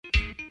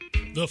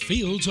The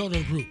Fields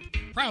Auto Group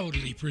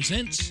proudly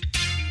presents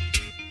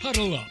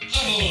Huddle Up,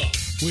 Huddle Up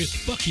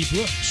with Bucky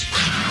Brooks,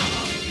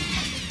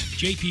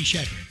 J.P.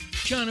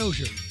 Shadrick, John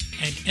Oehser,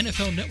 and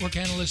NFL Network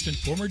analyst and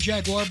former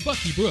Jaguar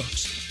Bucky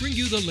Brooks bring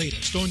you the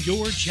latest on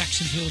your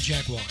Jacksonville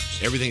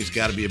Jaguars. Everything's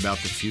got to be about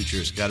the future.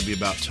 It's got to be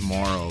about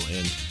tomorrow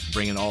and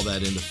bringing all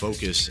that into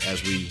focus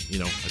as we,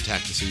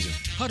 attack the season.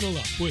 Huddle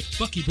Up with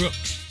Bucky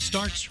Brooks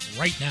starts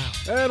right now.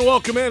 And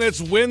welcome in.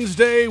 It's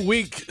Wednesday,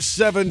 week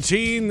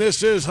 17.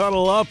 This is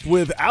Huddle Up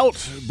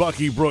without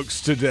Bucky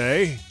Brooks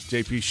today.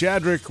 J.P.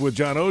 Shadrick with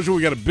John Oehser.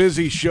 We got a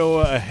busy show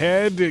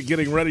ahead,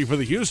 getting ready for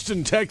the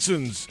Houston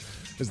Texans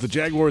as the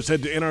Jaguars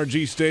head to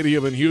NRG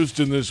Stadium in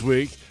Houston this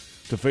week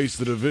to face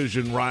the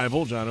division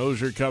rival. John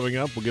Oehser coming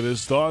up. We'll get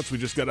his thoughts. We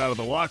just got out of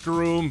the locker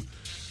room.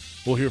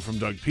 We'll hear from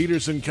Doug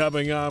Peterson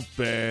coming up,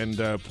 and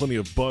plenty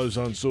of buzz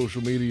on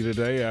social media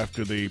today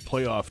after the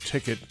playoff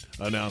ticket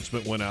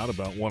announcement went out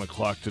about 1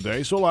 o'clock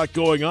today. So a lot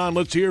going on.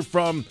 Let's hear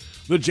from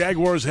the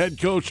Jaguars head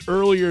coach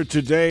earlier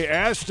today.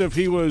 Asked if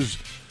he was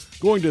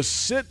going to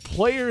sit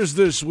players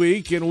this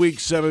week in week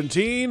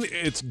 17.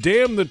 It's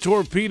damn the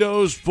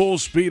Torpedoes, full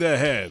speed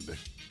ahead.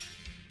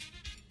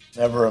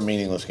 Never a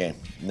meaningless game.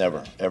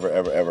 Never, ever,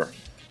 ever, ever.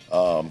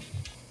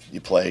 You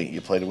play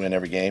to win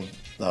every game.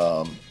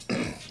 The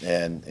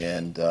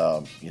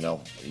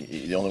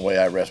only way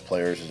I rest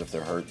players is if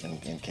they're hurt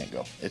and can't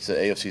go. It's an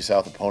AFC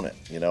South opponent,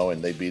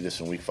 and they beat us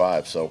in week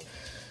 5. So,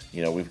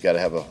 we've got to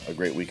have a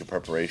great week of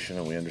preparation,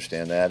 and we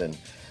understand that, and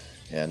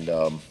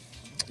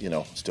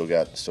still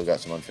got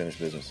some unfinished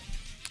business.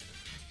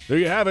 There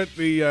you have it,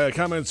 the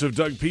comments of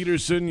Doug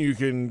Peterson. You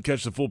can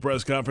catch the full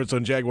press conference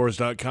on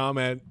Jaguars.com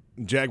at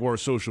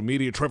Jaguars social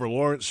media. Trevor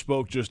Lawrence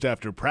spoke just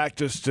after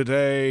practice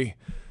today.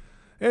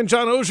 And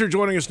John Oehser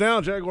joining us now,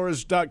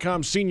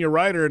 Jaguars.com senior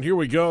writer. And here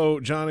we go,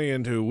 Johnny,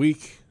 into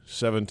week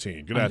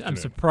 17. Good afternoon. I'm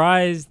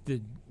surprised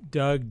that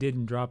Doug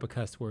didn't drop a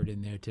cuss word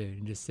in there, too,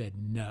 and just said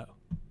no.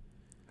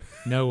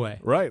 No way.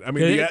 Right. I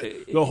mean,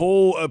 the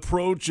whole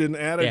approach and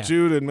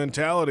attitude and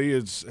mentality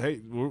is,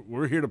 hey,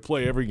 we're here to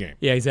play every game.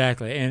 Yeah,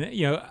 exactly. And,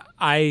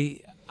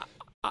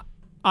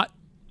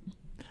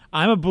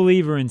 I'm a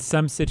believer in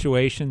some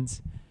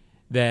situations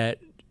that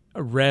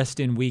a rest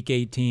in week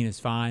 18 is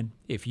fine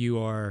if you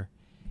are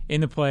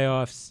in the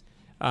playoffs.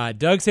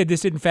 Doug said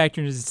this didn't factor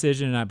into his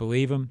decision, and I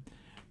believe him.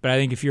 But I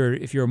think if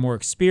you're a more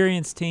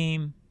experienced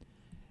team,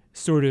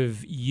 sort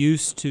of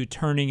used to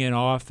turning it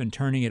off and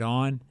turning it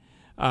on,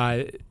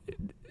 then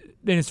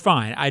it's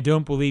fine. I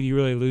don't believe you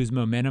really lose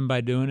momentum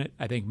by doing it.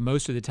 I think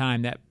most of the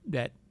time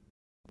that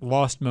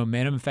lost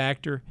momentum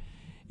factor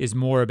is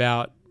more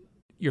about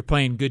you're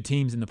playing good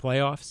teams in the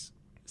playoffs.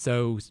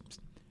 So,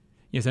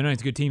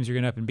 sometimes good teams are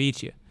going to up and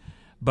beat you.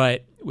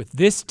 But with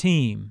this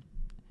team,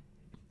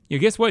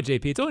 guess what,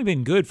 JP? It's only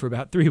been good for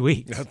about 3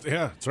 weeks.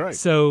 Yeah, that's right.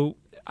 So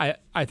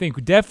I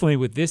think definitely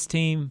with this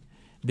team,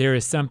 there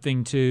is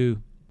something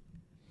to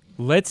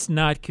let's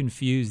not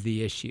confuse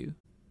the issue.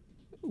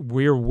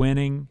 We're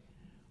winning.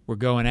 We're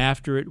going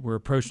after it. We're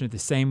approaching it the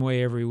same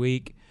way every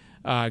week.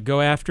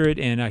 Go after it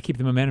and keep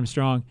the momentum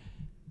strong.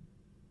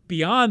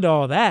 Beyond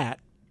all that,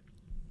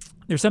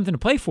 there's something to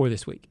play for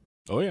this week.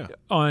 Oh, yeah.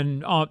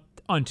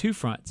 On two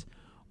fronts.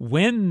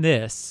 Win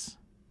this,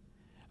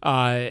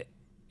 and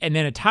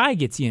then a tie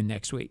gets you in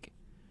next week,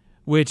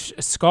 which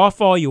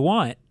scoff all you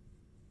want.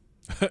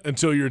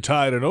 Until you're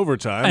tied in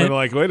overtime and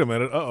like, wait a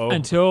minute, uh-oh.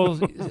 Until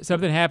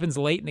something happens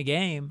late in the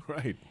game.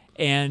 Right.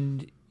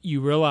 And you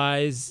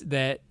realize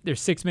that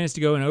there's 6 minutes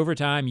to go in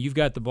overtime, you've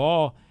got the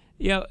ball.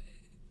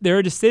 There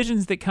are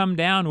decisions that come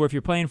down where if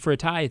you're playing for a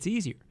tie, it's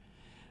easier.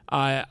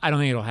 I don't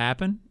think it'll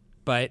happen,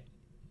 but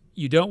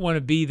you don't want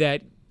to be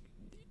that.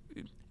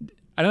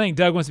 I don't think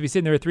Doug wants to be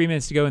sitting there with 3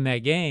 minutes to go in that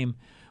game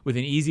with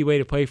an easy way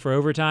to play for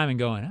overtime and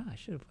going, I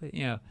should have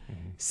played.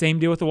 Same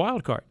deal with the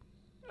wild card.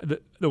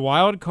 The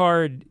wild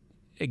card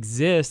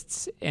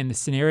exists and the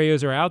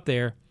scenarios are out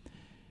there.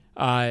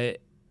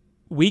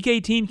 Week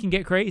 18 can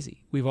get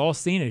crazy. We've all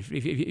seen it.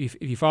 If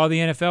you follow the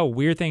NFL,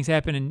 weird things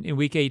happen in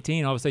Week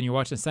 18. All of a sudden, you're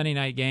watching a Sunday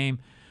night game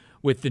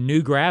with the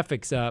new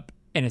graphics up,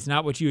 and it's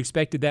not what you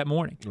expected that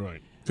morning.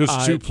 Right.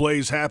 Because two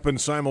plays happen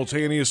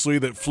simultaneously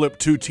that flip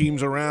two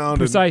teams around.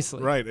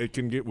 Precisely. Right. It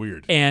can get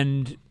weird.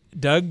 And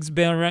Doug's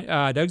been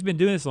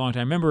doing this a long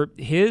time. Remember,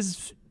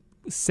 his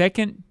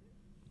second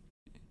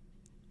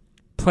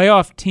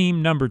playoff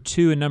team, number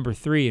 2 and number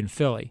 3 in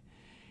Philly,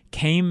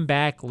 came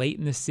back late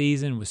in the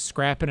season, was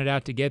scrapping it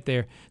out to get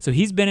there. So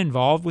he's been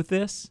involved with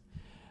this.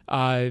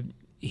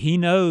 He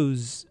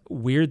knows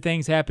weird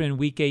things happen in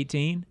Week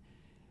 18.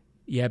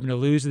 You happen to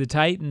lose to the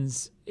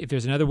Titans. If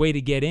there's another way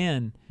to get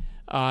in,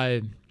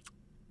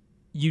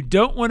 you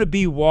don't want to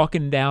be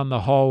walking down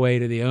the hallway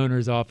to the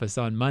owner's office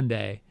on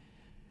Monday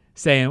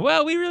saying,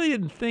 well, we really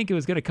didn't think it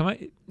was going to come.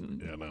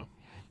 Yeah, no.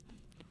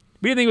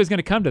 We didn't think it was going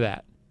to come to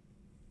that.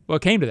 Well,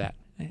 it came to that.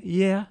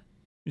 Yeah.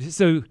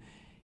 So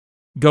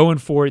going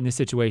forward in this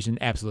situation,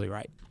 absolutely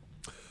right.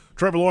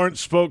 Trevor Lawrence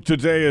spoke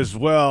today as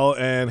well,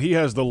 and he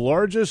has the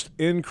largest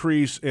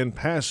increase in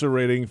passer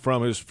rating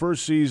from his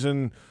first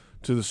season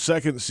to the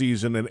second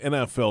season in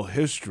NFL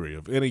history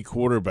of any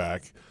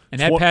quarterback. And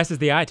that passes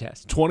the eye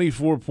test.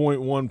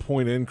 24.1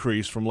 point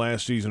increase from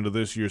last season to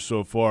this year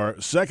so far.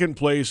 Second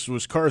place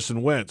was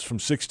Carson Wentz from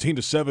 16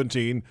 to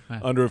 17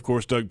 under, of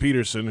course, Doug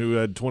Peterson, who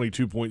had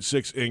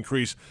 22.6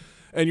 increase.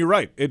 And you're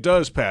right, it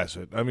does pass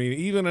it. I mean,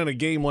 even in a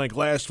game like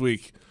last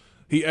week,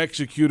 he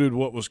executed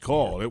what was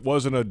called. It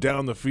wasn't a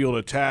down-the-field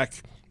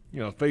attack,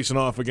 facing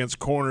off against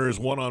corners,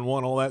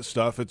 one-on-one, all that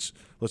stuff. It's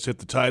let's hit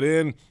the tight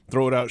end,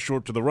 throw it out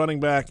short to the running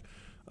back,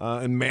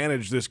 and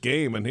manage this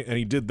game, and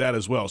he did that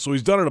as well. So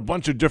he's done it a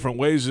bunch of different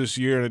ways this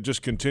year, and it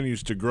just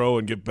continues to grow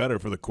and get better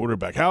for the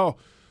quarterback. I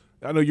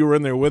know you were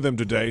in there with him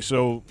today,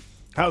 so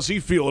how's he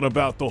feeling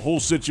about the whole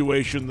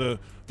situation, the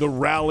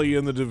rally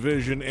in the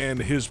division, and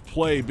his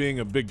play being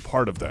a big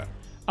part of that?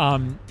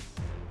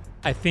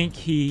 I think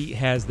he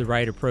has the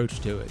right approach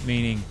to it,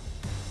 meaning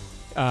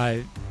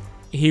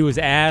he was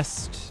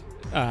asked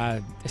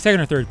a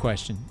second or third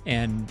question,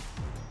 and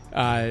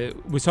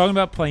was talking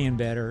about playing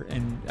better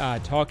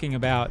and talking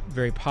about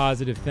very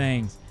positive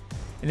things.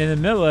 And in the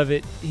middle of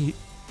it,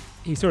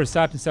 he sort of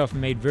stopped himself and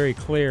made very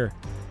clear,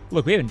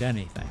 look, we haven't done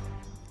anything.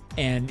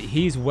 And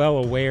he's well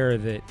aware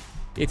that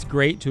it's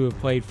great to have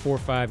played 4 or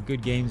 5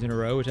 good games in a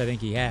row, which I think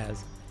he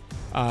has.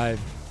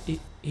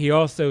 He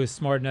also is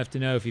smart enough to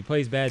know if he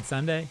plays bad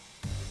Sunday,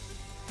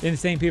 then the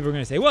same people are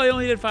going to say, well, he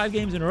only did 5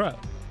 games in a row.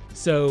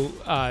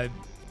 So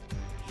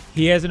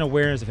he has an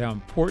awareness of how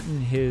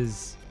important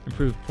his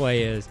improved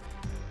play is.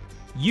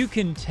 You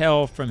can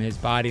tell from his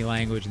body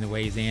language and the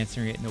way he's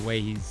answering it and the way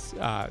he's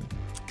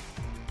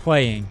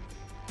playing.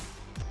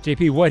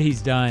 JP, what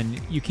he's done,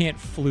 you can't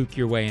fluke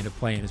your way into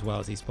playing as well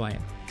as he's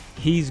playing.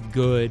 He's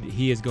good.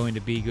 He is going to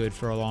be good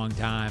for a long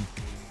time.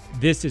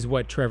 This is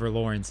what Trevor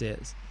Lawrence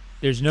is.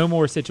 There's no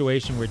more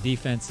situation where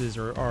defenses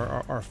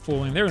are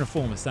fooling. They're going to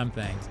fool him with some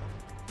things,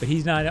 but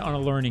he's not on a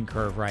learning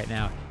curve right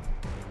now.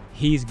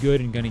 He's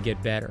good and going to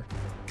get better.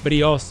 But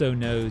he also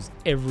knows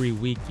every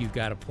week you've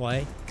got to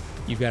play.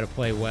 You've got to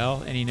play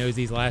well. And he knows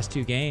these last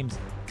 2 games,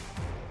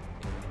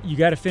 you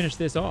got to finish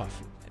this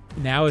off.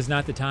 Now is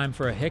not the time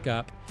for a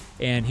hiccup,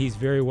 and he's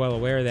very well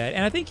aware of that.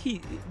 And I think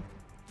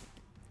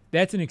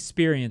that's an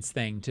experience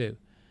thing, too.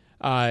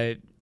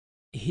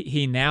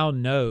 He now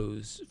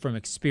knows from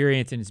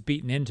experience, and it's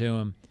beaten into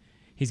him,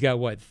 he's got,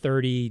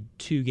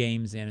 32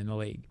 games in the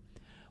league.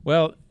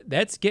 Well,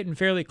 that's getting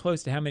fairly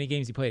close to how many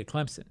games he played at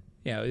Clemson.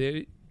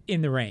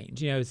 In the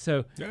range,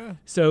 so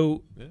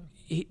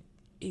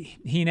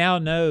he now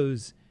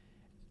knows.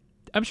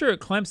 I'm sure at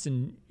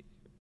Clemson,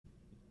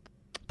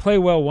 play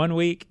well one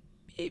week,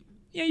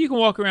 you can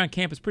walk around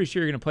campus pretty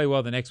sure you're going to play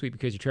well the next week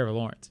because you're Trevor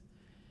Lawrence.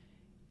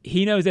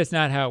 He knows that's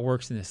not how it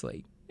works in this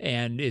league,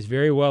 and is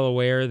very well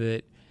aware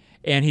that.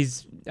 And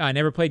he's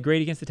never played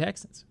great against the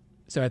Texans,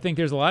 so I think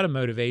there's a lot of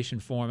motivation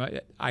for him.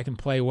 I can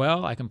play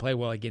well. I can play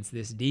well against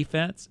this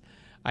defense.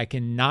 I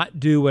can not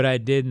do what I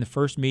did in the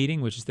first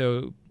meeting, which is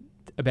throw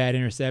a bad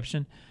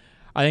interception.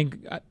 I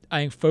think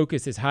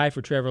focus is high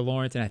for Trevor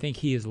Lawrence, and I think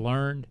he has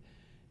learned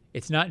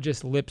it's not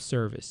just lip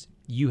service.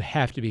 You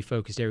have to be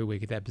focused every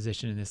week at that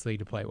position in this league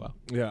to play well.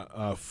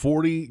 Yeah,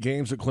 40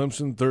 games at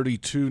Clemson,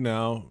 32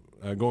 now,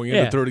 going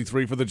into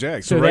 33 for the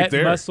Jags. So right that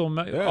there, muscle,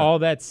 all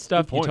that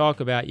stuff you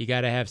talk about, you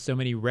got to have so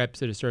many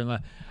reps at a certain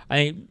level. I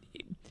think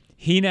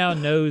he now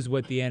knows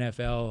what the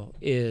NFL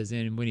is,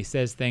 and when he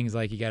says things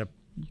like you got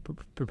to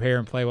prepare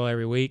and play well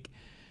every week,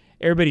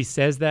 everybody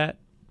says that.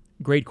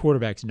 Great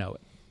quarterbacks know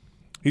it.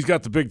 He's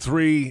got the big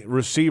 3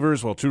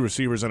 receivers, 2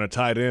 receivers and a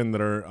tight end that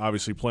are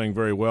obviously playing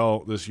very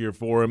well this year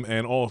for him,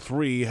 and all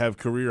 3 have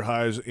career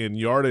highs in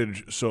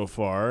yardage so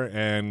far,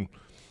 and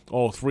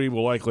all 3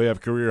 will likely have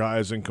career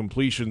highs in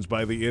completions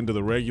by the end of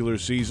the regular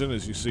season,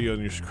 as you see on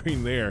your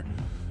screen there.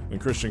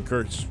 And Christian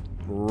Kirk's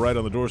right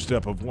on the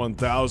doorstep of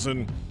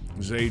 1,000.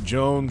 Zay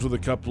Jones with a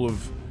couple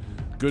of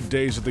good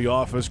days at the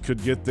office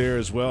could get there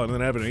as well, and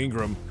then Evan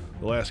Ingram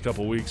the last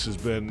couple of weeks has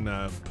been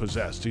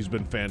possessed. He's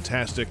been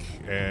fantastic,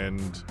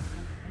 and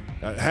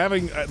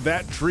having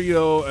that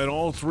trio and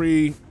all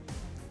 3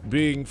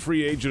 being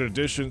free agent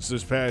additions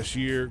this past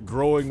year,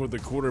 growing with the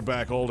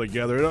quarterback all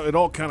together, it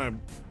all kind of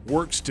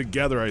works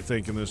together, I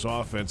think, in this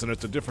offense, and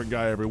it's a different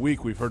guy every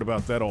week. We've heard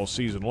about that all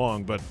season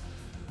long, but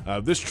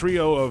this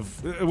trio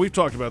of – we've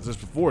talked about this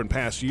before in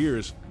past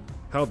years,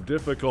 how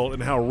difficult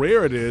and how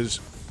rare it is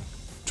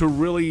to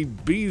really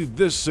be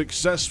this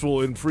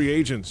successful in free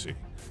agency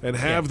and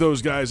have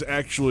those guys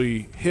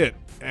actually hit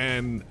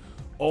and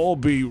all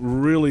be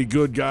really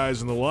good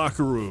guys in the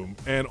locker room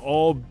and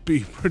all be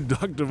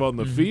productive on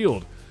the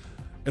field.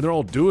 And they're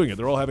all doing it.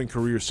 They're all having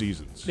career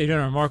seasons. They've done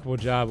a remarkable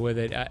job with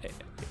it.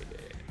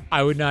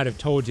 I would not have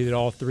told you that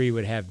all 3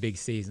 would have big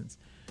seasons,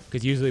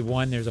 because usually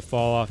one, there's a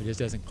fall off. It just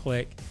doesn't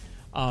click.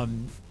 I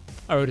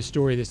wrote a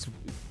story this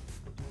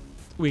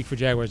week for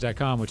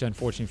Jaguars.com, which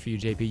unfortunately for you,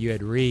 JP, you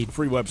had to read.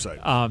 Free website.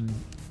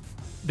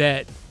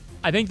 That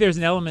I think there's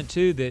an element,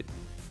 too, that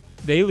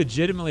they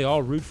legitimately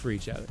all root for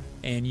each other.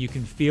 And you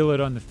can feel it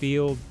on the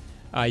field.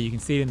 You can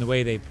see it in the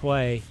way they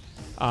play.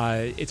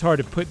 It's hard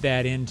to put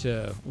that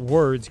into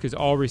words because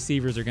all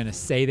receivers are going to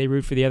say they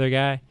root for the other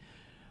guy.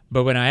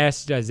 But when I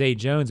asked Zay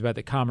Jones about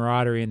the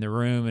camaraderie in the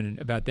room and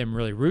about them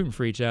really rooting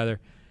for each other,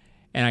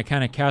 and I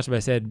kind of couched it, I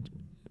said,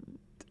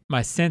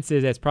 my sense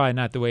is that's probably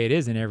not the way it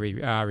is in every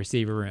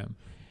receiver room.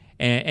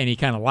 And he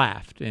kind of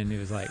laughed, and he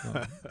was like,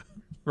 well,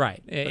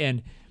 right.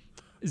 And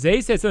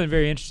Zay said something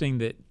very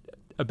interesting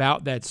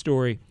about that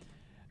story,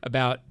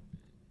 about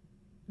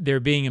there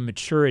being a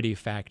maturity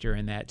factor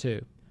in that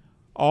too.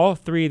 All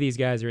three of these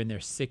guys are in their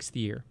 6th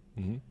year.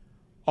 Mm-hmm.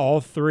 All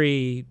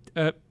three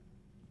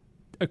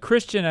a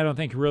Christian, I don't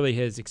think, really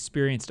has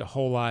experienced a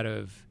whole lot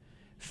of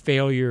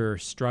failure or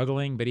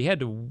struggling, but he had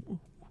to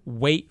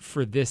wait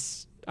for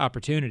this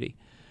opportunity.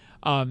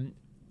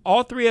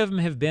 All three of them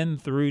have been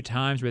through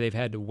times where they've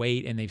had to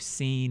wait, and they've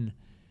seen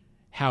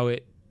how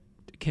it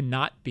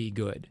cannot be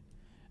good.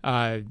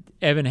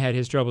 Evan had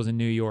his troubles in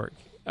New York.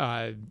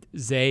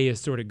 Zay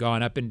has sort of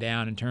gone up and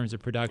down in terms of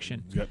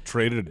production. He got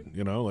traded,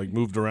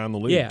 moved around the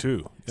league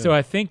too. Yeah. So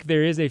I think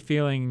there is a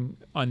feeling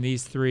on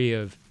these three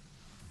of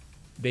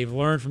they've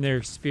learned from their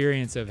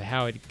experience of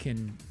how it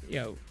can,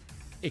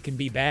 it can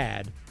be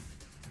bad.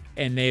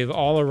 And they've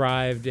all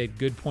arrived at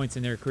good points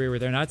in their career where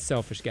they're not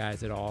selfish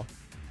guys at all.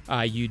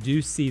 You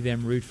do see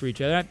them root for each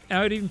other.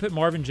 I would even put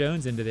Marvin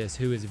Jones into this,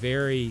 who is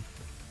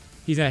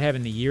he's not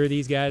having the year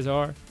these guys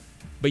are.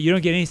 But you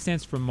don't get any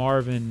sense from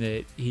Marvin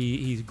that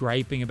he's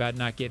griping about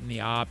not getting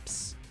the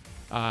ops.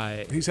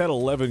 He's had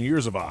 11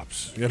 years of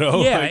ops,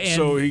 Yeah,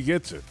 so he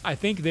gets it. I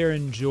think they're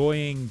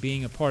enjoying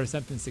being a part of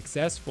something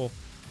successful.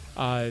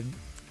 And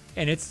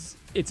it's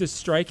a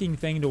striking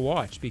thing to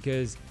watch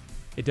because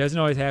it doesn't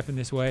always happen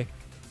this way.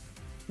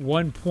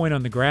 One point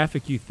on the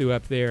graphic you threw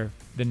up there,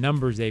 the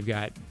numbers they've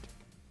got.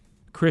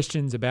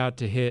 Christian's about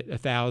to hit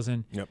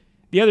 1,000. Yep.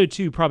 The other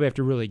two probably have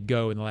to really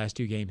go in the last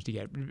 2 games to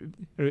get it.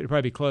 It'll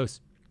probably be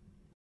close.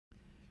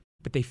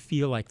 But they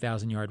feel like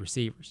 1,000-yard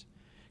receivers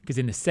because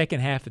in the second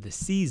half of the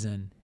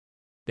season,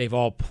 they've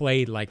all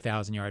played like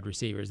 1,000-yard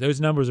receivers. Those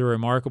numbers are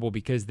remarkable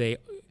because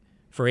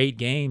for 8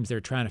 games, they're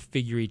trying to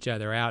figure each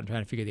other out and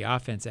trying to figure the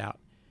offense out.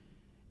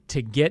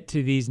 To get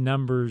to these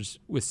numbers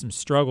with some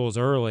struggles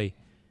early,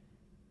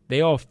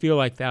 they all feel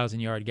like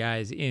 1,000-yard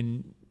guys.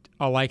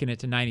 I'll liken it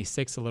to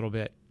 96 a little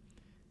bit.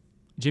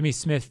 Jimmy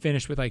Smith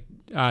finished with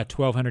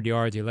 1,200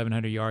 yards,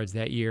 1,100 yards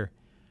that year.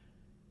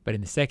 But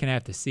in the second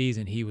half of the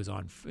season, he was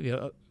on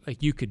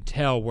you could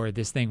tell where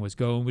this thing was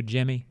going with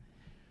Jimmy.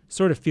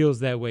 Sort of feels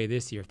that way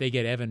this year. If they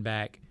get Evan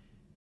back,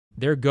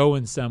 they're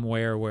going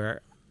somewhere where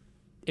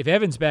if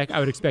Evan's back, I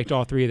would expect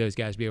all three of those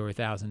guys to be over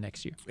 1,000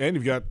 next year. And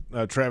you've got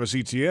Travis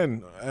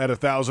Etienne at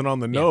 1,000 on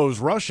the nose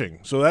rushing.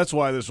 So that's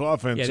why this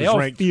offense is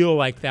ranked. They all feel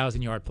like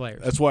 1,000-yard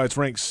players. That's why it's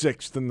ranked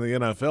 6th in the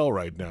NFL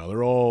right now.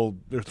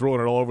 They're throwing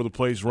it all over the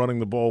place, running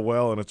the ball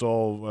well, and it's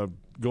all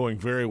going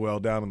very well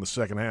down in the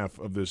second half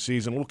of this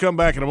season. We'll come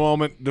back in a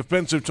moment.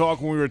 Defensive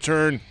talk when we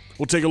return.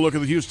 We'll take a look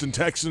at the Houston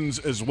Texans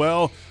as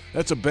well.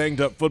 That's a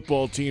banged-up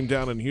football team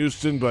down in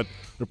Houston, but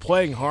they're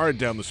playing hard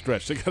down the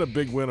stretch. They got a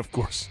big win, of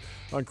course,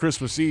 on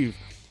Christmas Eve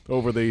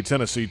over the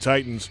Tennessee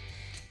Titans.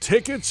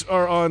 Tickets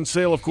are on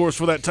sale, of course,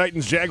 for that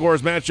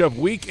Titans-Jaguars matchup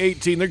Week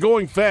 18. They're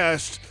going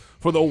fast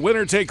for the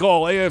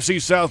winner-take-all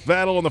AFC South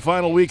battle in the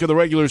final week of the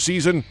regular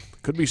season.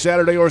 Could be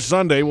Saturday or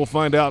Sunday. We'll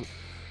find out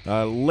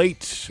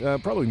late,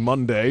 probably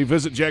Monday.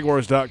 Visit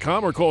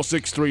Jaguars.com or call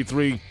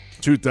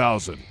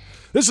 633-2000.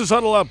 This is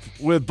Huddle Up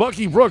with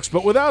Bucky Brooks,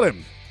 but without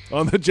him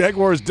on the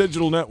Jaguars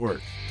Digital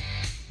Network.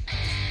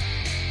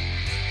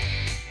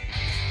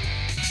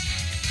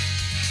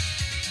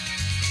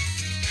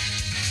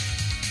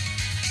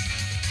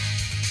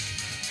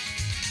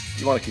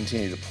 You want to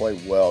continue to play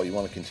well. You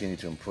want to continue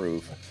to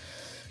improve,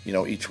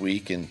 each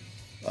week. And,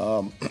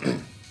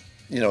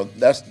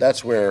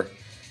 that's where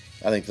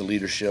I think the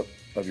leadership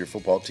of your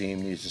football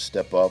team needs to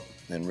step up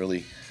and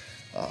really,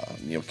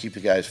 keep the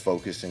guys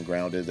focused and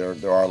grounded.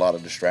 There are a lot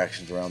of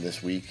distractions around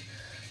this week,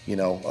 with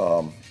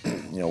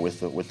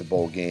the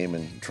bowl game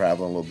and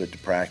traveling a little bit to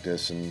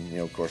practice and,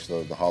 of course,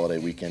 the holiday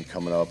weekend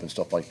coming up and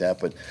stuff like that.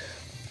 But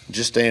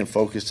just staying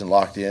focused and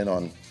locked in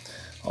on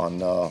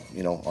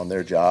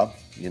their job,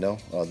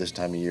 this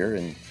time of year,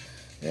 and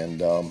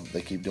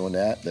they keep doing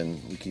that,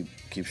 then we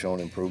keep showing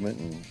improvement,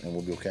 and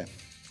we'll be okay.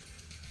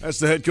 That's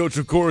the head coach,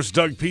 of course,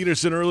 Doug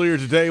Peterson, earlier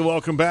today.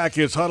 Welcome back.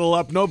 It's Huddle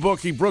Up. No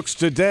Bucky Brooks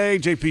today.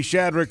 JP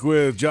Shadrick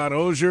with John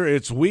Ozier.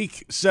 It's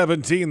Week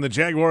 17. The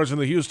Jaguars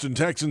and the Houston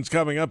Texans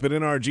coming up at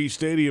NRG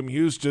Stadium,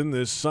 Houston,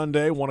 this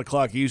Sunday, 1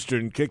 o'clock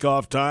Eastern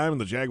kickoff time.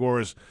 The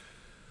Jaguars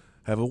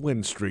have a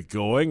win streak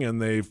going,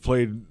 and they've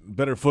played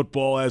better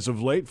football as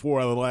of late. 4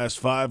 out of the last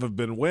 5 have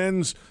been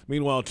wins.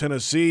 Meanwhile,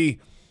 Tennessee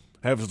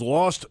have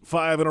lost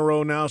 5 in a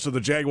row now, so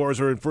the Jaguars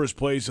are in first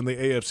place in the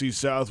AFC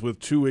South with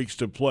 2 weeks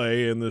to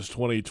play in this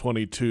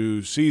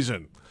 2022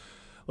 season.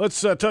 Let's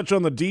touch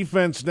on the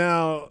defense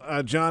now,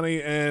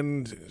 Johnny.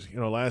 And,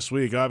 last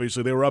week,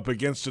 obviously, they were up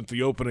against it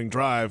the opening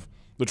drive.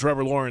 The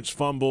Trevor Lawrence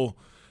fumble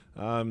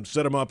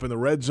set him up in the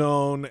red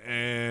zone,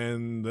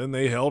 and then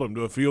they held him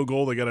to a field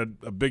goal. They got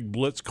a big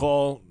blitz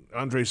call.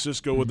 Andre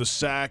Sisco with the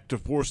sack to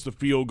force the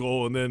field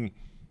goal, and then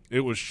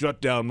it was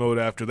shutdown mode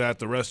after that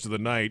the rest of the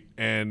night.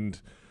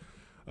 And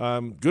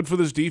good for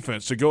this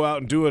defense to go out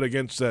and do it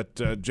against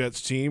that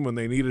Jets team when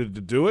they needed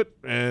to do it,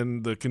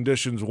 and the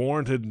conditions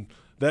warranted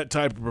that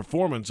type of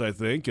performance, I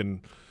think.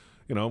 And,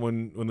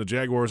 when the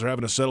Jaguars are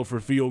having to settle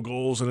for field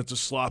goals and it's a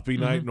sloppy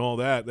night and all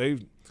that,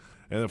 they've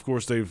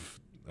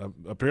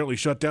apparently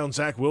shut down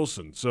Zach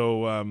Wilson.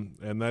 So,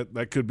 and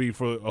that could be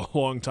for a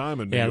long time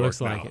in New York looks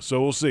now. like it.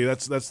 So we'll see.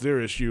 That's their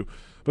issue.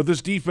 But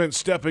this defense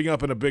stepping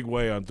up in a big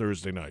way on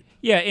Thursday night.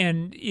 Yeah,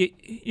 and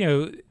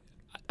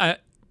I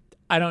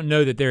don't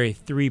know that they're a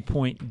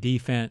 3-point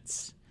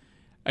defense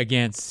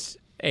against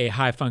a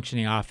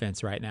high-functioning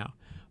offense right now.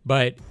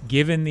 But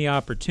given the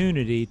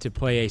opportunity to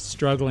play a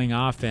struggling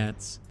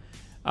offense,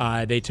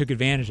 they took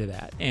advantage of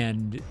that,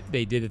 and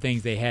they did the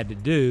things they had to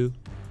do.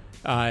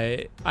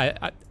 I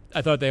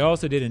thought they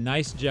also did a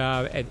nice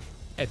job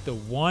at the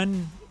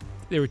one.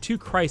 There were 2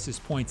 crisis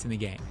points in the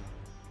game.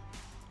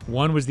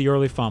 One was the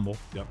early fumble,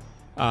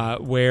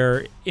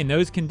 where in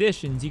those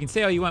conditions you can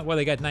say, "Oh, you went well.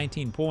 They got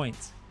 19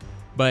 points,"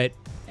 but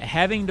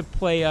having to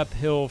play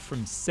uphill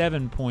from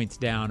 7 points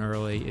down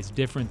early is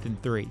different than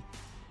 3.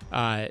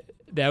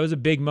 That was a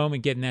big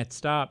moment getting that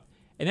stop.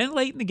 And then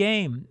late in the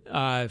game,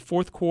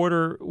 fourth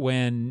quarter,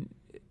 when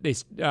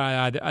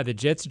the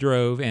Jets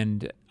drove,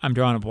 and I'm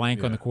drawing a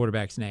blank on the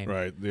quarterback's name.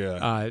 Right,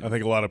 yeah. I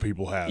think a lot of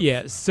people have.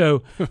 Yeah,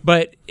 so,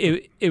 but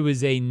it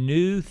was a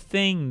new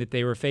thing that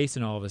they were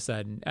facing all of a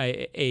sudden,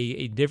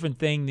 a different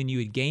thing than you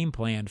had game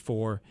planned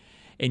for.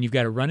 And you've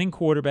got a running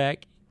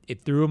quarterback.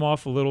 It threw him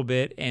off a little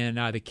bit, and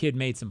the kid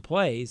made some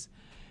plays.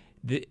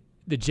 The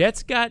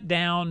Jets got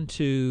down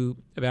to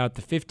about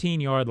the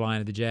 15-yard line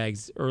of the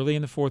Jags early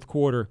in the fourth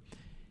quarter.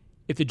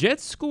 If the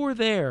Jets score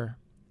there,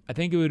 I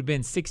think it would have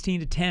been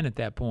 16-10 at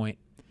that point.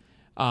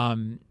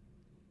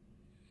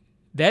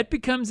 That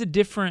becomes a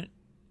different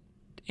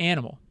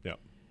animal.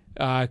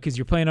 Yeah. Because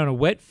you're playing on a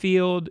wet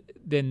field,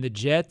 then the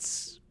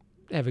Jets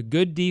have a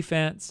good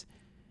defense.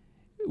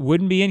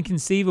 Wouldn't be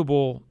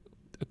inconceivable,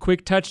 a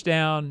quick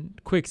touchdown,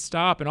 quick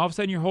stop, and all of a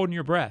sudden you're holding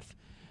your breath.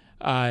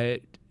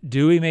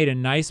 Dewey made a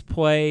nice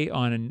play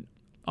on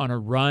a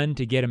run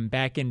to get him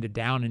back into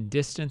down and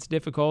distance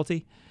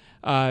difficulty.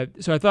 So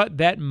I thought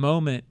that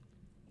moment,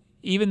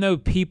 even though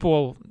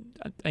people,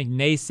 I think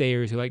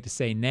naysayers who like to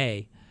say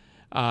nay,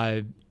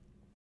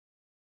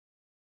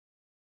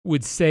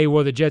 would say,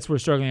 well, the Jets were a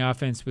struggling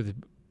offense with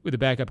a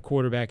backup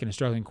quarterback and a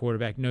struggling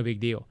quarterback, no big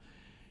deal.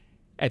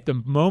 At the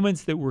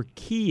moments that were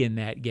key in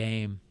that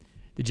game,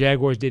 the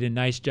Jaguars did a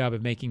nice job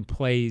of making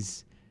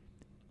plays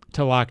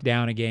to lock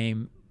down a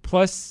game.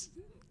 Plus,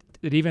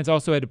 the defense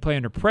also had to play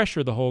under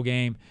pressure the whole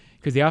game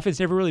because the offense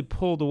never really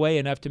pulled away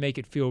enough to make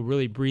it feel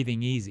really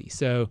breathing easy.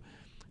 So,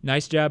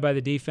 nice job by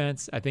the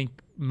defense. I think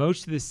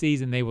most of the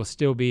season they will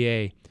still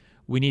be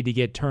we need to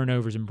get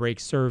turnovers and break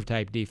serve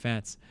type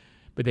defense.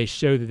 But they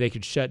showed that they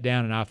could shut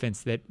down an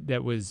offense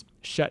that was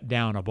shut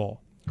downable.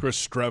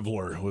 Chris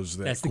Strevler was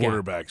that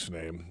quarterback's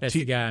name. That's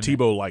the guy.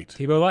 Tebow Light.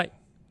 Tebow Light.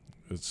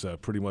 It's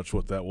pretty much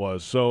what that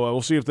was. So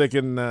we'll see if they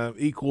can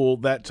equal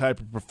that type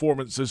of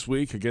performance this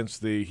week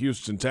against the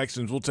Houston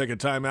Texans. We'll take a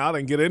timeout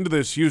and get into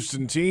this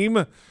Houston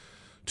team.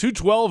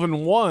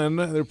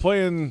 2-12-1. They're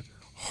playing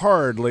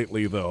hard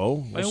lately,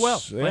 though. Playing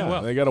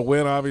well. They got a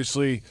win,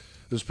 obviously,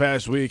 this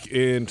past week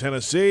in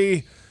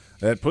Tennessee.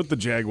 That put the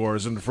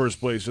Jaguars into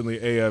first place in the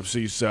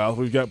AFC South.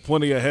 We've got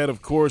plenty ahead,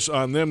 of course,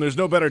 on them. There's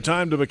no better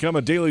time to become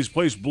a Daly's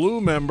Place Blue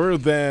member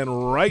than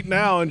right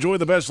now. Enjoy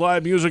the best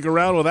live music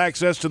around with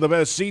access to the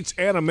best seats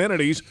and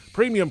amenities,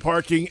 premium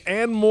parking,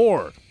 and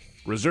more.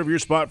 Reserve your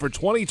spot for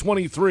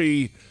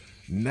 2023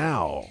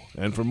 now.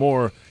 And for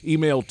more,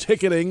 email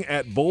ticketing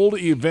at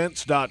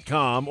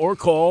boldevents.com or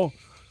call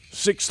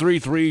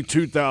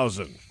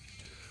 633-2000.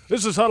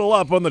 This is Huddle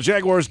Up on the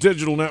Jaguars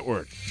Digital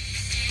Network.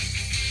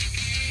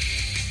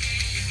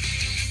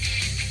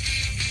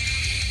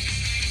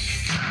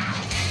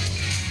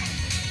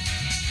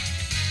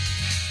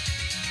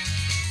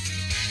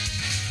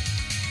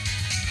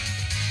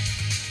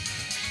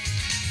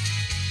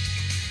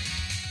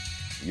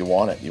 You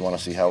want it. You want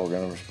to see how we're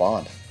going to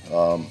respond,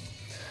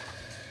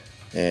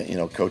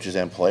 and coaches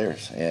and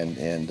players, and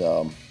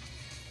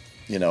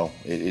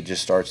it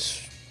just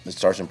starts. It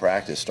starts in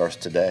practice. Starts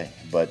today.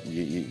 But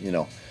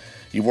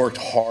you worked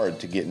hard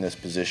to get in this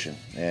position,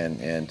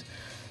 and a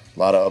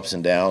lot of ups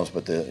and downs.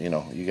 But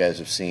you guys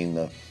have seen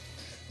the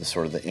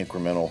sort of the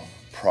incremental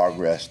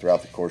progress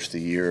throughout the course of the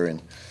year,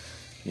 and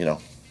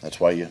that's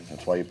why you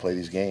play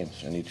these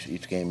games, and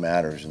each game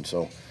matters, and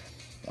so.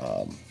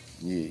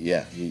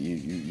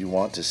 You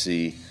want to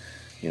see,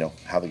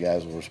 how the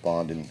guys will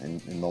respond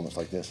in moments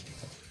like this.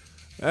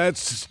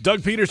 That's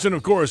Doug Peterson,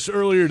 of course,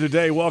 earlier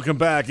today. Welcome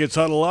back. It's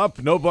Huddle Up.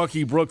 No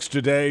Bucky Brooks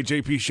today.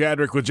 JP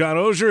Shadrick with John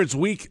Ozier. It's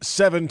Week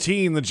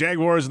 17. The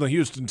Jaguars and the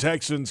Houston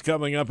Texans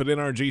coming up at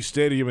NRG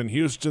Stadium in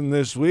Houston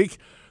this week.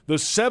 The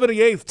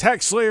 78th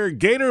TaxSlayer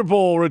Gator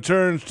Bowl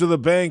returns to the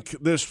bank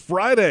this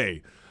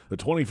Friday. The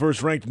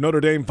 21st-ranked Notre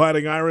Dame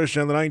Fighting Irish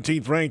and the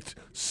 19th-ranked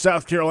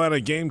South Carolina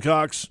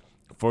Gamecocks.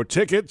 For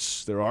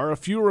tickets, there are a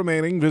few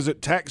remaining.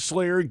 Visit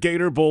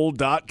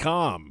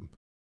TaxSlayerGatorBowl.com.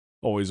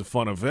 Always a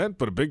fun event,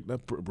 but a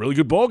really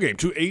good ball game.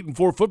 2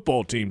 8-4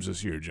 football teams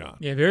this year, John.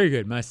 Yeah, very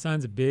good. My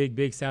son's a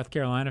big South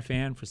Carolina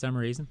fan for some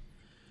reason.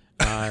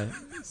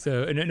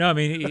 So no, I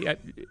mean,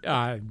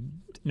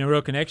 no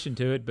real connection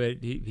to it, but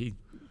he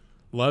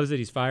loves it.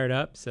 He's fired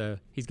up, so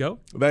he's go.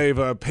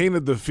 They've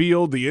painted the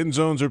field. The end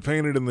zones are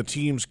painted in the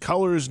team's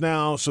colors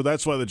now, so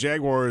that's why the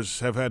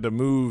Jaguars have had to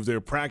move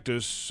their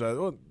practice.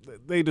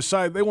 They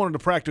decided they wanted to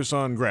practice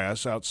on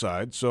grass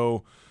outside,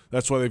 so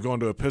that's why they've gone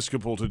to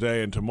Episcopal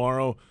today and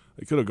tomorrow.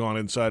 They could have gone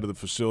inside of the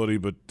facility,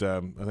 but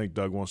I think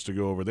Doug wants to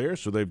go over there,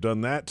 so they've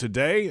done that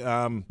today,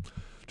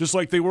 just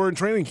like they were in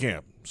training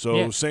camp.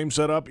 So Same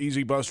setup,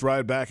 easy bus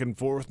ride back and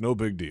forth, no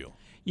big deal.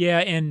 Yeah,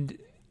 and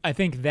I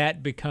think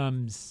that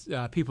becomes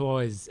people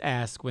always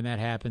ask when that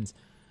happens,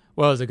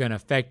 well, is it going to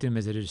affect him?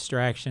 Is it a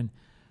distraction?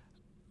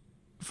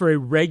 For a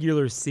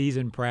regular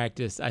season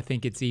practice, I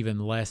think it's even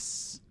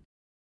less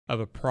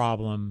of a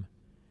problem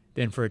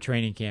than for a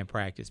training camp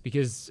practice,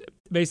 because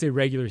basically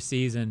regular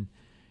season,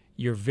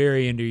 you're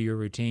very into your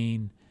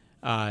routine.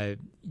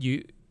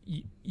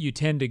 You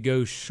tend to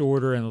go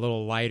shorter and a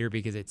little lighter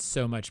because it's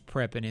so much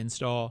prep and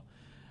install.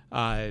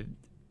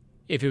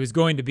 If it was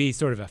going to be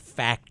sort of a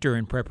factor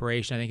in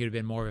preparation, I think it would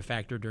have been more of a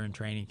factor during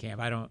training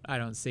camp. I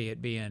don't see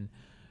it being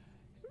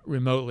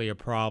remotely a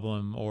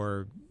problem,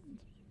 or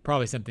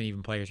probably something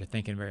even players are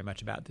thinking very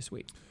much about this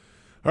week.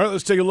 All right,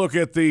 let's take a look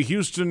at the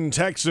Houston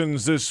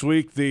Texans this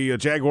week. The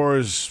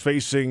Jaguars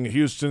facing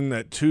Houston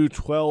at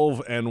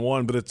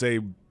 2-12-1, but it's a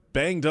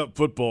banged-up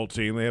football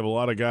team. They have a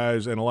lot of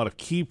guys and a lot of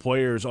key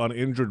players on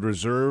injured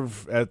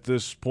reserve at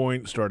this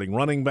point. Starting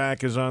running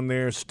back is on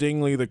there.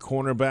 Stingley, the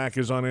cornerback,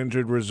 is on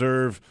injured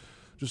reserve.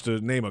 Just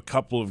to name a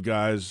couple of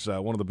guys,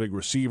 one of the big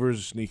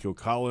receivers, Nico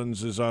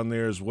Collins, is on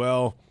there as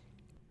well.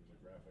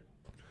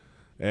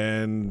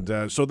 And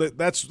so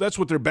that's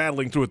what they're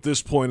battling through at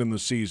this point in the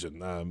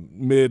season,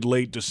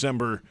 mid-late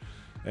December.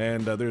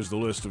 And there's the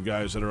list of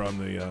guys that are on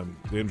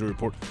the injury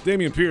report.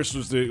 Dameon Pierce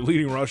was the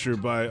leading rusher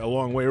by a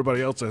long way.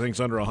 Everybody else, I think,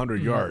 is under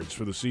 100 yards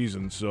for the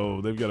season. So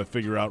they've got to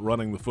figure out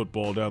running the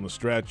football down the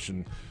stretch.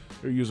 And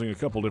they're using a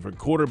couple different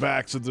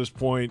quarterbacks at this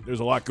point. There's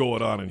a lot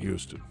going on in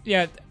Houston.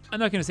 Yeah, I'm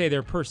not going to say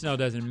their personnel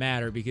doesn't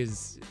matter,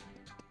 because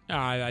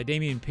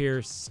Dameon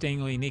Pierce,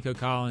 Stingley, Nico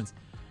Collins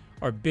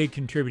are big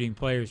contributing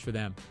players for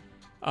them.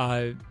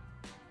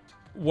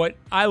 What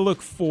I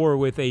look for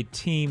with a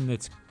team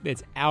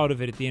that's out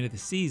of it at the end of the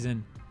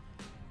season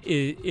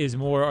is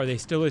more, are they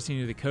still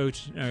listening to the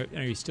coach?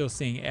 Are you still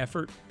seeing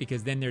effort?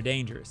 Because then they're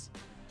dangerous.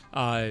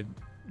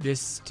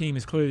 This team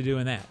is clearly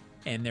doing that,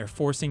 and they're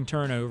forcing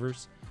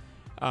turnovers.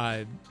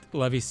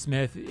 Lovie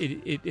Smith,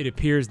 it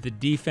appears the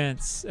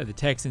defense of the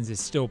Texans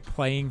is still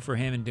playing for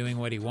him and doing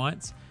what he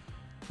wants,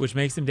 which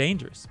makes them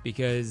dangerous,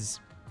 because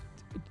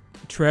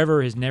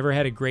Trevor has never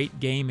had a great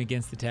game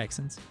against the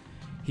Texans.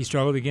 He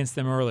struggled against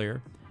them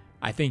earlier.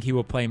 I think he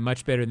will play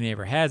much better than he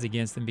ever has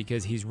against them,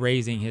 because he's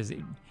raising his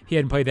 – he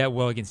hadn't played that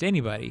well against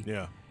anybody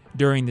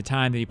during the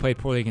time that he played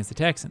poorly against the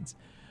Texans.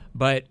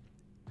 But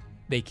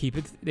they keep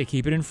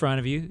it in front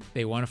of you.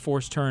 They want to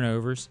force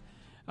turnovers.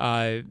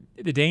 The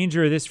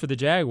danger of this for the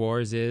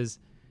Jaguars is,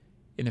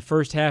 in the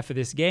first half of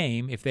this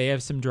game, if they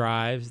have some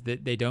drives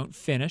that they don't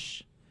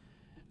finish,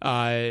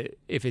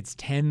 if it's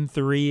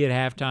 10-3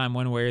 at halftime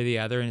one way or the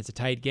other and it's a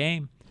tight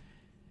game,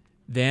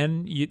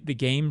 then the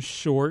game's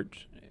short.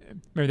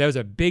 Remember, that was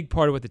a big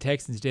part of what the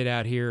Texans did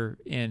out here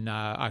in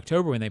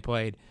October when they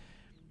played.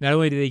 Not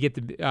only did they get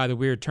the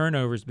weird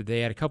turnovers, but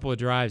they had a couple of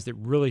drives that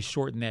really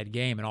shortened that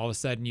game, and all of a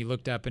sudden you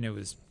looked up and it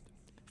was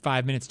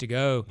 5 minutes to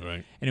go,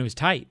 and it was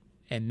tight.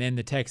 And then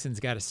the Texans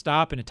got a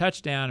stop and a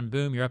touchdown, and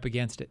boom, you're up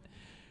against it.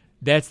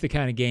 That's the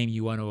kind of game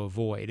you want to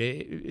avoid.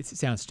 It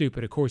sounds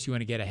stupid. Of course you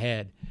want to get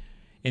ahead.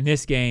 In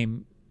this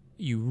game,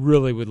 you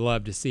really would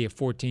love to see a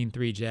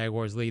 14-3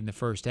 Jaguars lead in the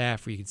first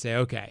half, where you could say,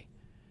 okay,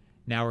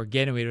 now we're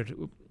getting we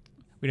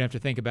don't have to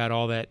think about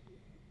all that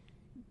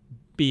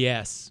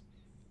BS,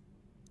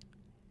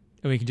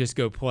 and we can just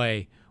go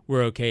play.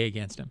 We're okay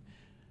against them.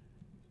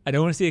 I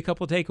don't want to see a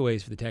couple of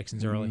takeaways for the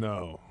Texans early.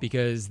 No.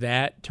 Because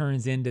that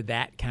turns into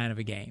that kind of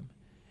a game.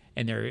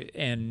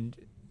 And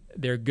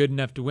they're good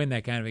enough to win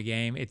that kind of a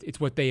game. It's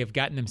what they have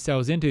gotten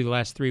themselves into the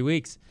last 3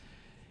 weeks.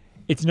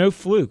 It's no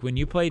fluke. When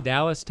you play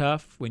Dallas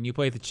tough, when you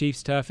play the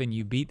Chiefs tough, and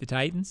you beat the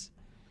Titans,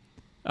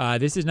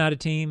 this is not a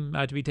team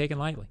to be taken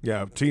lightly.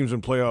 Yeah, teams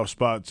in playoff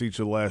spots each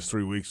of the last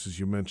 3 weeks, as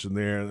you mentioned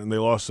there, and they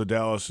lost to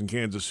Dallas and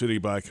Kansas City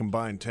by a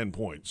combined 10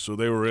 points. So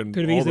they were in.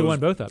 Could have easily won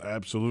both of them.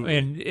 Absolutely,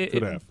 and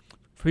could have.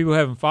 For people who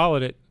haven't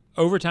followed it,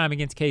 overtime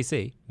against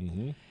KC,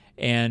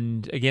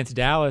 and against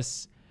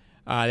Dallas,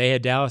 they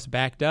had Dallas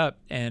backed up,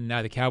 and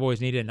the Cowboys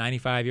needed a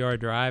 95-yard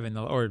drive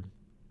or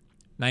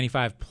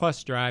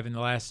 95-plus drive in the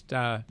last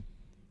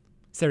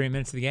 70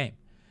 minutes of the game.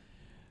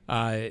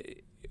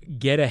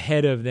 Get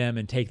ahead of them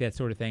and take that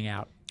sort of thing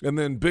out. And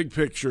then big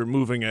picture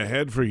moving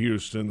ahead for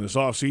Houston, this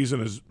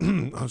offseason is,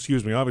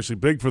 obviously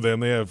big for them.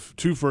 They have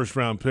 2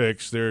 first-round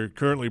picks. They're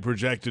currently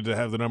projected to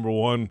have the number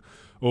 1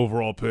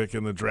 overall pick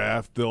in the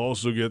draft. They'll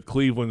also get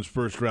Cleveland's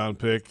first-round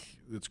pick.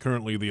 It's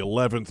currently the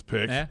 11th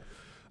pick. Yeah.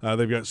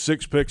 They've got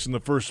 6 picks in the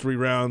first 3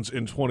 rounds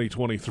in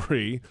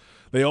 2023.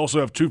 They also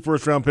have 2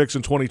 first-round picks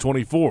in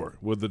 2024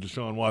 with the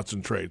Deshaun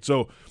Watson trade.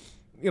 So,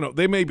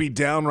 they may be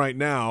down right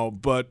now,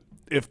 but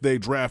if they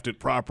draft it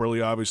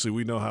properly, obviously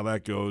we know how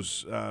that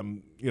goes,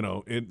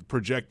 in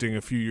projecting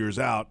a few years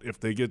out. If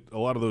they get a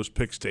lot of those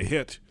picks to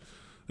hit,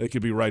 they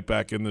could be right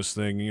back in this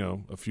thing,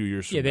 a few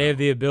years from now. Yeah, they have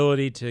the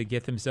ability to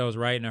get themselves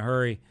right in a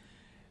hurry.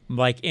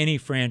 Like any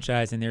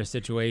franchise in their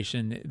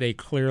situation, they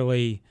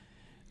clearly –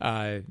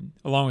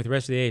 along with the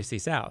rest of the AFC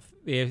South.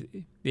 The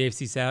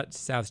AFC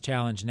South's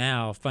challenge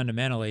now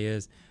fundamentally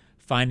is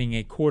finding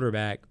a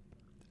quarterback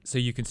so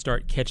you can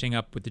start catching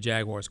up with the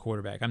Jaguars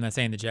quarterback. I'm not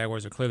saying the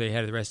Jaguars are clearly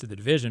ahead of the rest of the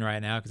division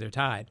right now because they're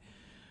tied.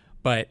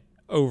 But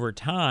over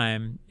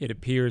time, it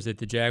appears that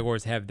the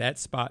Jaguars have that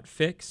spot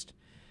fixed.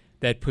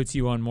 That puts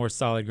you on more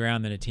solid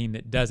ground than a team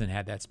that doesn't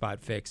have that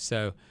spot fixed.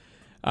 So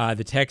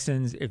the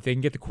Texans, if they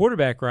can get the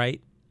quarterback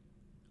right,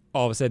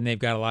 all of a sudden they've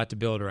got a lot to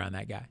build around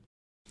that guy.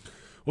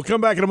 We'll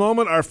come back in a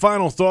moment. Our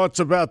final thoughts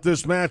about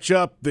this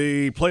matchup,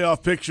 the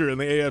playoff picture in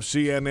the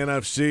AFC and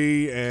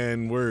NFC,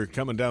 and we're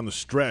coming down the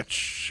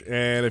stretch.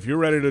 And if you're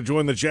ready to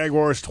join the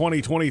Jaguars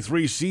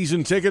 2023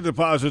 season, ticket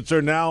deposits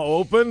are now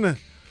open.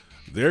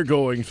 They're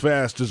going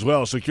fast as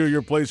well. Secure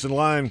your place in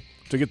line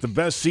to get the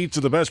best seats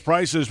at the best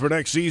prices for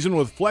next season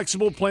with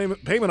flexible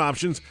payment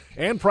options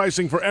and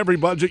pricing for every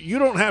budget. You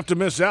don't have to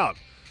miss out.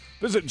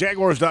 Visit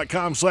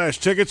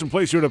Jaguars.com/tickets and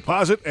place your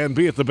deposit and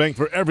be at the bank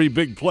for every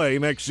big play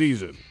next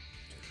season.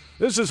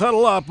 This is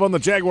Huddle Up on the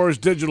Jaguars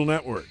Digital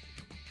Network.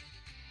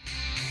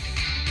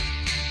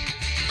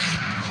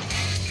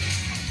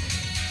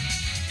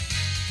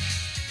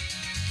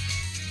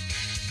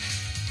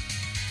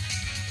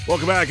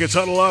 Welcome back. It's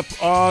Huddle Up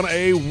on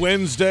a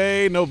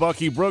Wednesday. No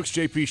Bucky Brooks,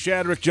 JP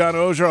Shadrick, John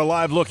Ozier. A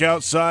live look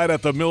outside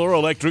at the Miller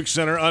Electric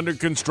Center under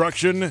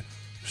construction.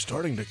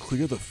 Starting to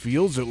clear the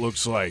fields, it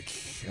looks like.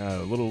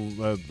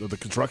 The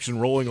construction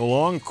rolling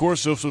along. Of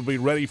course, this will be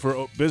ready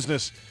for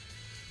business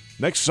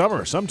next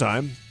summer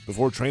sometime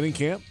before training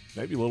camp.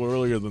 Maybe a little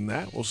earlier than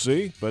that. We'll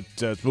see. But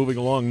it's moving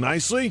along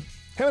nicely.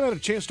 Haven't had a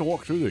chance to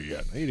walk through there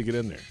yet. I need to get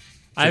in there.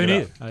 I haven't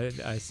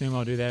either. I assume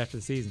I'll do that after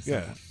the season.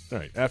 Yeah. All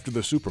right. After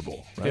the Super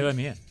Bowl. Right? They let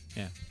me in.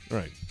 Yeah.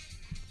 Right.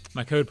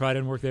 My code probably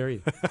didn't work there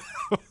either.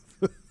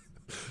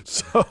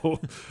 So,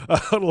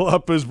 Huddle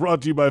Up is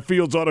brought to you by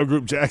Fields Auto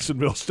Group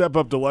Jacksonville. Step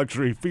up to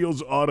luxury.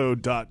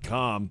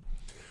 FieldsAuto.com.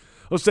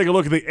 Let's take a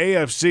look at the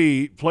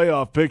AFC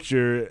playoff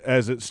picture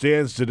as it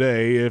stands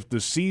today. If the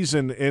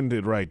season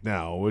ended right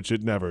now, which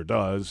it never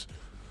does,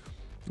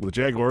 the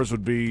Jaguars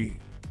would be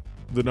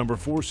the number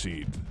 4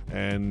 seed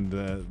and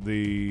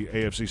the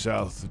AFC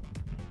South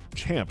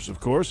champs, of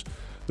course.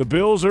 The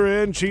Bills are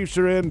in, Chiefs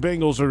are in,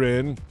 Bengals are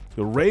in.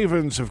 The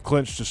Ravens have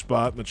clinched a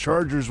spot, and the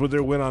Chargers, with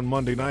their win on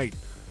Monday night,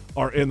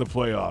 are in the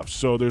playoffs.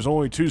 So there's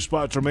only 2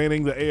 spots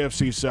remaining, the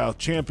AFC South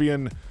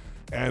champion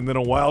and then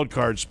a wild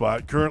card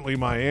spot. Currently,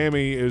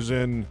 Miami is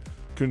in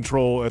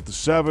control at the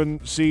 7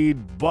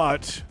 seed,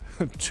 but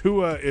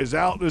Tua is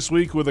out this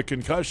week with a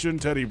concussion.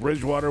 Teddy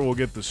Bridgewater will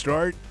get the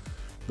start.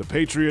 The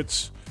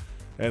Patriots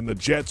and the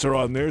Jets are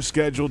on their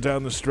schedule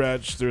down the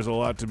stretch. There's a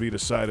lot to be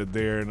decided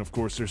there. And, of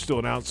course, there's still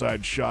an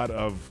outside shot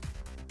of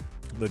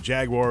the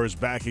Jaguars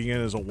backing in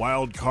as a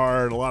wild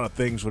card. A lot of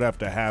things would have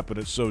to happen.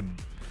 It's so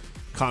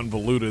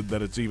convoluted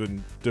that it's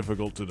even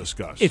difficult to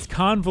discuss. It's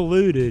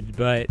convoluted,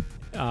 but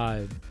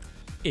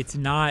it's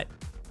not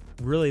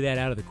really that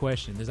out of the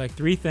question. There's like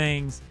 3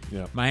 things.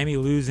 Yeah. Miami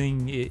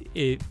losing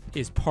it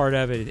is part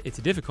of it. It's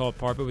a difficult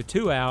part, but with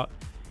 2 out,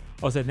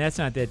 all of a sudden that's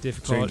not that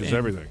difficult. Changes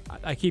everything.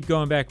 I keep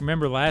going back.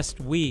 Remember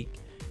last week,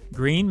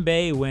 Green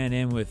Bay went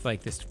in with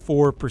like this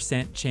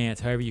 4%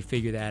 chance, however you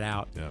figure that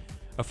out. Yeah.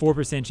 A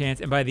 4%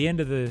 chance, and by the end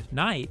of the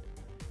night,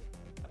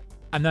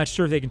 I'm not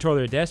sure if they control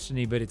their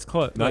destiny, but it's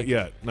close. Not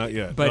yet.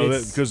 But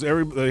because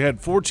they had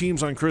 4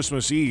 teams on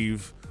Christmas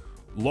Eve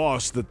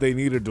lost that they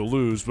needed to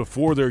lose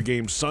before their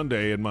game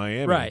Sunday in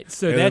Miami. Right.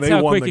 So and that's they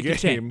how won quick the it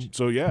can change.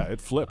 So yeah,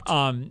 it flipped.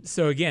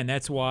 So again,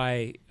 that's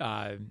why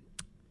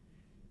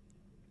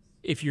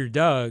if you're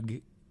Doug,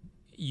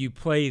 you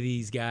play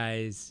these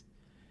guys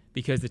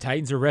because the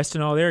Titans are resting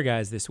all their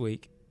guys this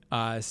week.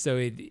 So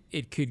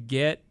it could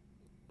get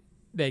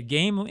that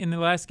game in the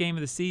last game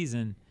of the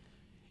season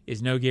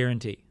is no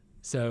guarantee.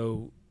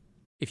 So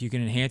if you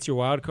can enhance your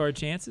wild card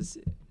chances,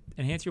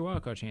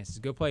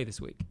 Go play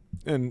this week.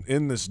 And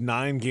in this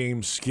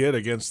 9-game skid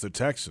against the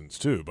Texans,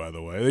 too, by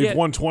the way. They've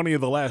won 20 of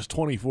the last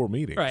 24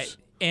 meetings. Right.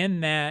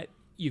 And that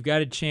you've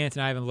got a chance,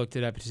 and I haven't looked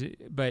it up,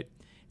 but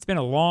it's been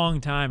a long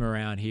time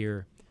around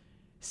here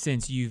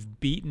since you've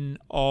beaten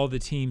all the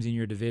teams in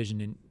your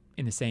division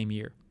in the same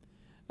year.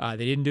 They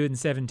didn't do it in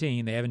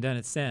 2017. They haven't done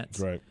it since.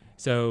 Right.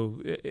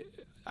 So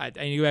I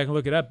need to go back and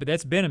look it up, but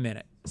that's been a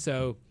minute.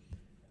 So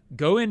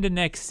go into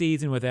next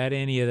season without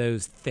any of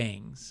those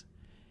things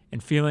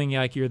and feeling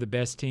like you're the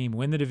best team,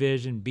 win the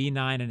division, be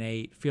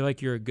 9-8, feel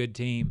like you're a good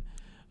team.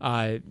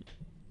 At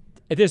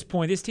this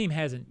point, this team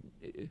hasn't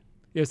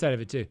 – the other side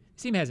of it too,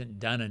 this team hasn't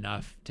done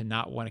enough to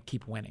not want to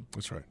keep winning.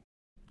 That's right.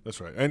 That's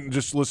right. And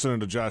just listening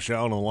to Josh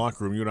Allen in the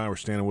locker room, you and I were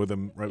standing with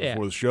him right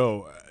before the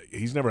show.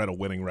 He's never had a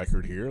winning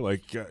record here.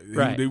 Like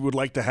he would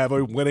like to have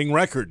a winning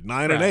record,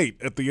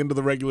 9-8 at the end of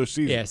the regular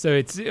season. Yeah,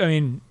 so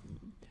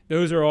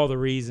those are all the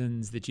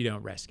reasons that you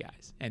don't rest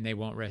guys, and they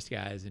won't rest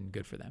guys, and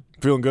good for them.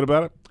 Feeling good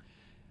about it?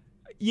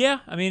 Yeah,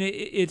 I mean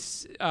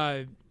it's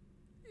as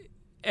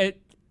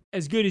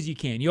good as you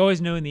can. You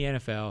always know in the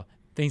NFL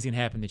things can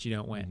happen that you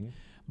don't win,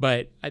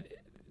 but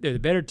they're the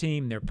better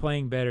team. They're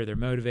playing better. They're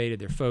motivated.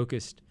 They're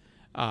focused.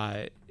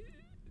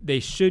 They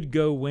should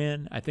go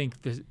win. I think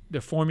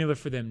the formula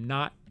for them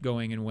not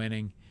going and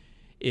winning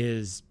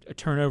is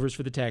turnovers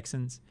for the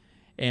Texans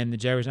and the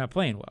Jaguars not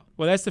playing well.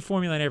 Well, that's the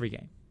formula in every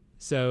game.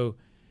 So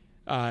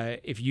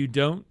if you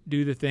don't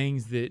do the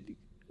things that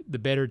the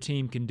better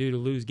team can do to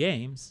lose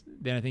games,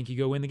 then I think you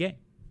go win the game.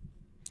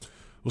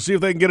 We'll see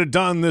if they can get it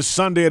done this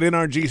Sunday at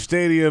NRG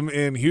Stadium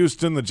in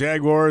Houston. The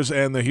Jaguars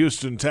and the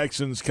Houston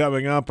Texans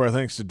coming up. Our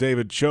thanks to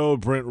David Cho,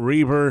 Brent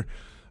Reber,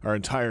 our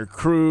entire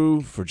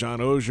crew. For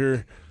John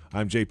Ogier,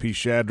 I'm JP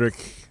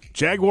Shadrick.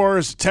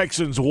 Jaguars,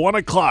 Texans, 1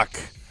 o'clock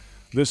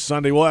this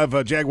Sunday. We'll have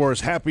a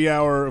Jaguars happy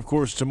hour, of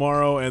course,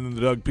 tomorrow, and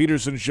the Doug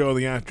Peterson show in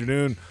the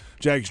afternoon.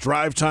 Jags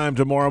drive time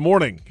tomorrow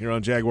morning here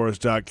on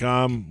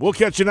Jaguars.com. We'll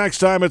catch you next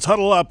time. It's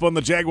Huddle Up on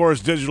the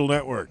Jaguars Digital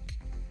Network.